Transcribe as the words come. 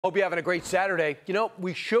Hope you're having a great Saturday. You know,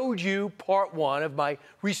 we showed you part one of my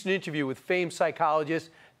recent interview with famed psychologist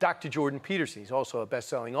Dr. Jordan Peterson. He's also a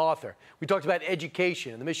best-selling author. We talked about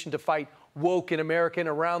education and the mission to fight woke in America and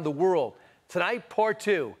around the world. Tonight, part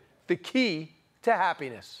two, the key to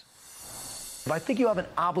happiness. I think you have an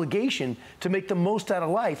obligation to make the most out of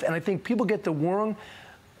life, and I think people get the wrong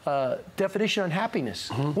definition on happiness.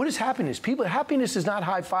 What is happiness? Happiness is not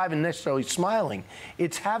high-fiving and necessarily smiling.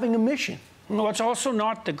 It's having a mission. No, it's also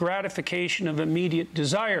not the gratification of immediate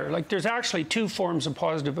desire. Like, there's actually two forms of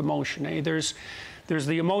positive emotion. There's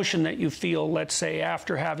the emotion that you feel, let's say,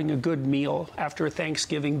 after having a good meal, after a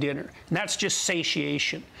Thanksgiving dinner. And that's just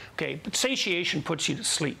satiation. Okay, but satiation puts you to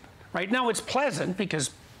sleep. Right now, it's pleasant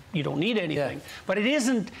because you don't need anything, but it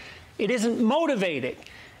isn't motivating.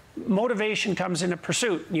 Motivation comes in a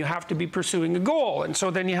pursuit, and you have to be pursuing a goal, and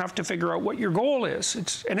so then you have to figure out what your goal is.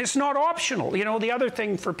 It's not optional. You know, the other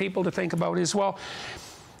thing for people to think about is, well,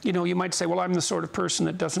 you know, you might say, well, I'm the sort of person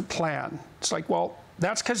that doesn't plan. It's like, well,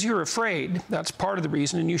 that's because you're afraid. That's part of the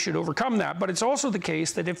reason, and you should overcome that. But it's also the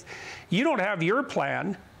case that if you don't have your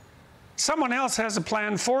plan, someone else has a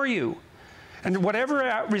plan for you. And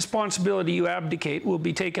whatever responsibility you abdicate will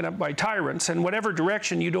be taken up by tyrants, and whatever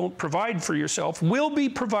direction you don't provide for yourself will be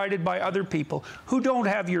provided by other people who don't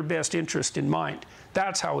have your best interest in mind.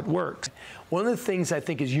 That's how it works. One of the things I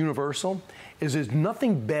think is universal is there's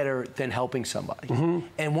nothing better than helping somebody.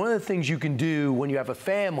 And one of the things you can do when you have a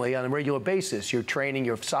family on a regular basis, you're training,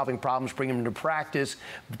 you're solving problems, bringing them into practice,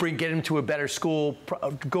 get them to a better school,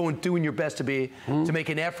 doing your best to make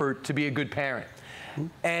an effort to be a good parent.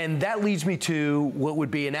 And that leads me to what would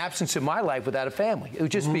be an absence in my life without a family. It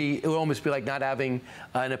would just be, it would almost be like not having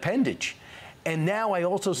an appendage. And now I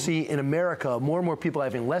also see in America more and more people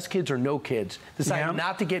having less kids or no kids, deciding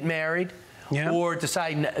not to get married or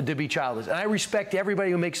decide to be childless. And I respect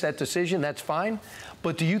everybody who makes that decision, that's fine.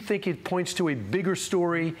 But do you think it points to a bigger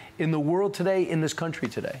story in the world today, in this country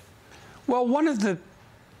today? Well, one of the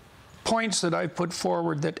points that I've put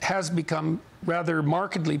forward that has become rather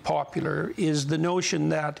markedly popular is the notion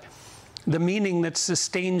that the meaning that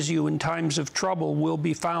sustains you in times of trouble will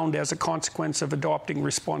be found as a consequence of adopting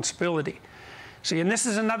responsibility. See, and this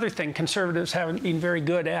is another thing conservatives haven't been very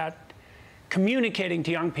good at communicating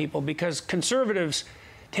to young people, because conservatives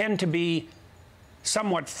tend to be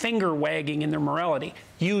somewhat finger-wagging in their morality.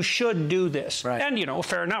 You should do this. Right. And, you know,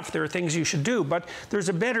 fair enough, there are things you should do, but there's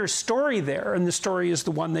a better story there, and the story is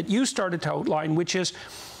the one that you started to outline, which is,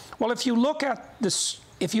 well, if you look at this,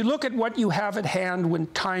 if you look at what you have at hand when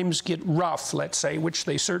times get rough, let's say, which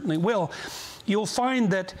they certainly will, you'll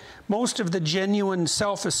find that most of the genuine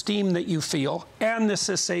self-esteem that you feel and the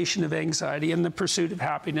cessation of anxiety and the pursuit of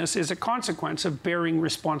happiness is a consequence of bearing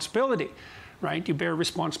responsibility. Right? You bear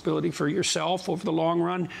responsibility for yourself over the long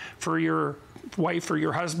run, for your wife or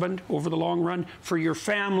your husband over the long run, for your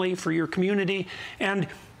family, for your community, and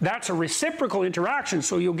that's a reciprocal interaction,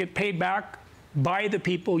 so you'll get paid back by the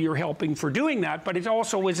people you're helping for doing that, but it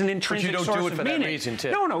also is an intrinsic source of meaning. But you don't do it for that reason,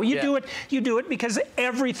 too. No, you do it because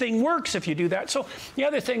everything works if you do that. So the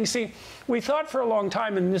other thing, see, we thought for a long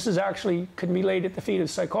time, and this is actually could be laid at the feet of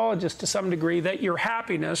psychologists to some degree, that your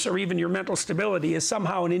happiness or even your mental stability is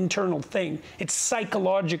somehow an internal thing. It's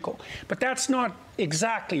psychological. But that's not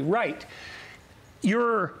exactly right.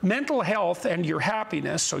 Your mental health and your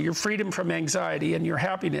happiness, so your freedom from anxiety and your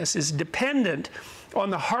happiness, is dependent on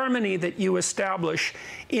the harmony that you establish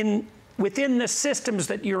within the systems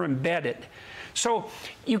that you're embedded. So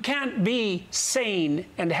you can't be sane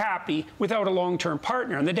and happy without a long-term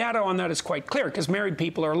partner. And the data on that is quite clear, because married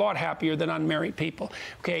people are a lot happier than unmarried people.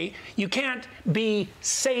 Okay? You can't be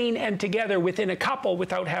sane and together within a couple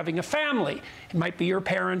without having a family. It might be your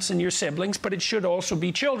parents and your siblings, but it should also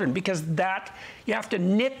be children, because that, you have to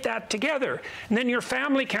knit that together. And then your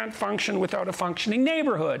family can't function without a functioning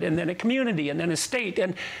neighborhood, and then a community, and then a state.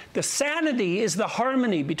 And the sanity is the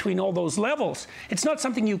harmony between all those levels. It's not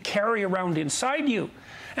something you carry around inside you.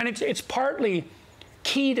 And it's partly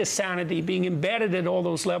key to sanity being embedded at all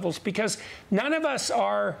those levels, because none of us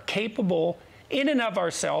are capable in and of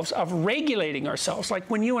ourselves of regulating ourselves. Like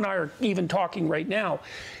when you and I are even talking right now,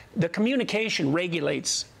 the communication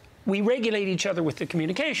regulates. We regulate each other with the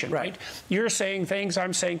communication, right? You're saying things,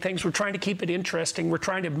 I'm saying things. We're trying to keep it interesting. We're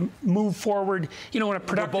trying to move forward, you know, in a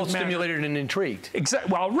productive manner. We're both stimulated and intrigued.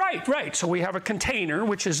 Exactly. Well, right. So we have a container,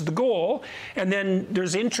 which is the goal, and then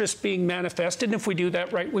there's interest being manifested, and if we do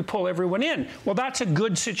that right, we pull everyone in. Well, that's a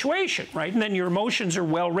good situation, right? And then your emotions are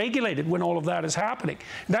well regulated when all of that is happening.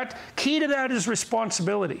 That key to that is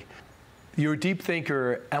responsibility. You're a deep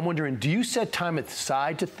thinker. I'm wondering, do you set time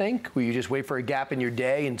aside to think? Where you just wait for a gap in your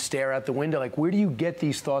day and stare out the window? Like, where do you get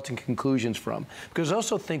these thoughts and conclusions from? Because I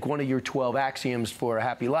also think one of your 12 axioms for a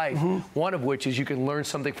happy life, one of which is you can learn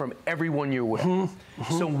something from everyone you're with.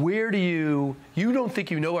 So where do you don't think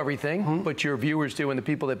you know everything, but your viewers do and the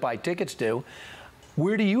people that buy tickets do.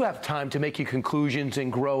 Where do you have time to make your conclusions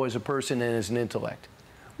and grow as a person and as an intellect?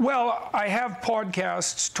 Well, I have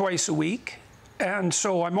podcasts twice a week. And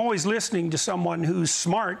so I'm always listening to someone who's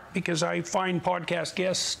smart, because I find podcast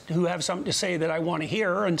guests who have something to say that I want to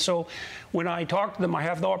hear. And so when I talk to them, I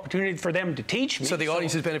have the opportunity for them to teach me. So the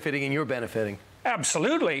audience is benefiting and you're benefiting.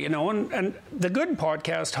 Absolutely, and the good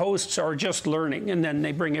podcast hosts are just learning, and then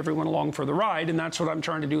they bring everyone along for the ride, and that's what I'm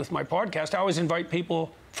trying to do with my podcast. I always invite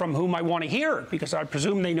people from whom I want to hear, because I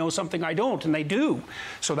presume they know something I don't, and they do.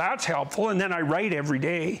 So that's helpful. And then I write every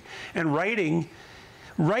day, and writing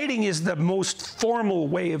is the most formal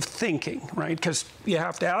way of thinking, right? Because you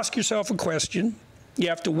have to ask yourself a question, you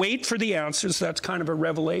have to wait for the answers, that's kind of a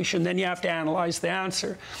revelation, then you have to analyze the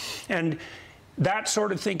answer. And that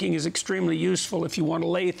sort of thinking is extremely useful if you want to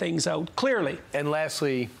lay things out clearly. And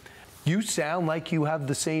lastly, you sound like you have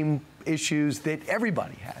the same issues that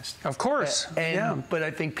everybody has. Of course, But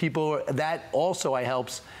I think that also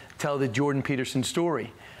helps tell the Jordan Peterson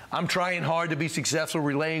story. I'm trying hard to be successful,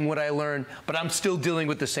 relaying what I learned, but I'm still dealing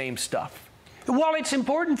with the same stuff. Well, it's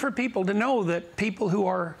important for people to know that people who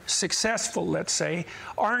are successful, let's say,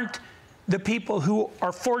 aren't the people who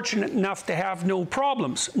are fortunate enough to have no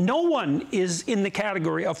problems. No one is in the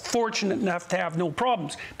category of fortunate enough to have no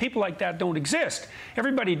problems. People like that don't exist.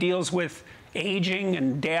 Everybody deals with aging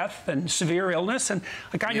and death and severe illness, and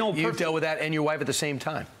like I know you've dealt with that and your wife at the same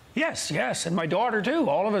time. Yes, and my daughter too,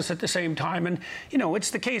 all of us at the same time. And, you know,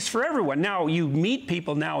 it's the case for everyone. Now, you meet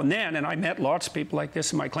people now and then, and I met lots of people like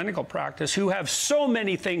this in my clinical practice who have so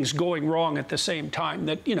many things going wrong at the same time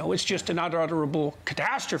that, you know, it's just an unutterable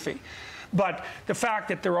catastrophe. But the fact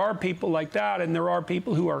that there are people like that, and there are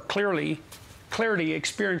people who are clearly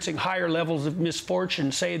experiencing higher levels of misfortune,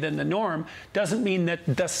 say, than the norm, doesn't mean that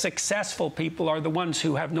the successful people are the ones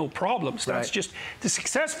who have no problems. That's just, the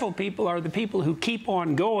successful people are the people who keep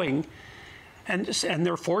on going, and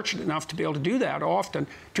they're fortunate enough to be able to do that often,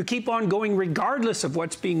 to keep on going regardless of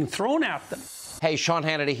what's being thrown at them. Hey, Sean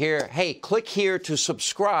Hannity here. Hey, click here to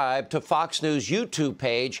subscribe to Fox News YouTube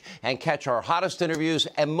page and catch our hottest interviews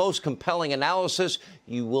and most compelling analysis.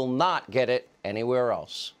 You will not get it anywhere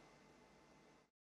else.